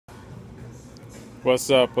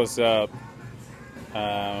What's up? What's up?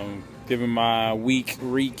 Giving my week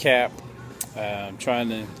recap. Trying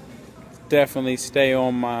to definitely stay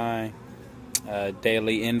on my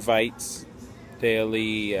daily invites,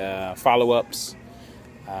 daily follow-ups.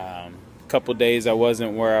 Couple days I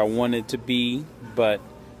wasn't where I wanted to be, but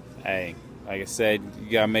hey, like I said,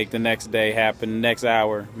 you gotta make the next day happen, next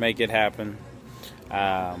hour, make it happen.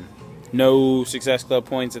 No Success Club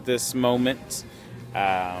points at this moment.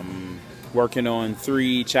 Working on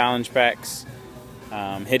 3 challenge packs,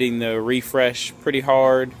 hitting the refresh pretty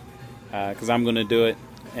hard because I'm going to do it,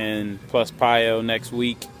 and plus Pio next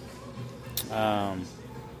week.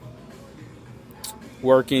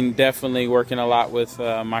 Definitely working a lot with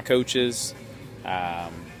my coaches,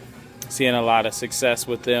 seeing a lot of success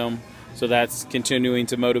with them, so that's continuing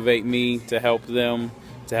to motivate me to help them,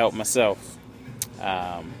 to help myself.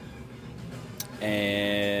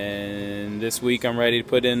 And this week I'm ready to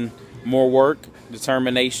put in more work,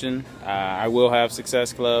 determination. I will have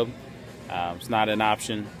Success Club. It's not an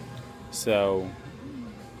option. So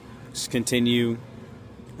just continue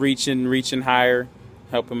reaching higher,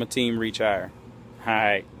 helping my team reach higher. All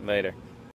right, later.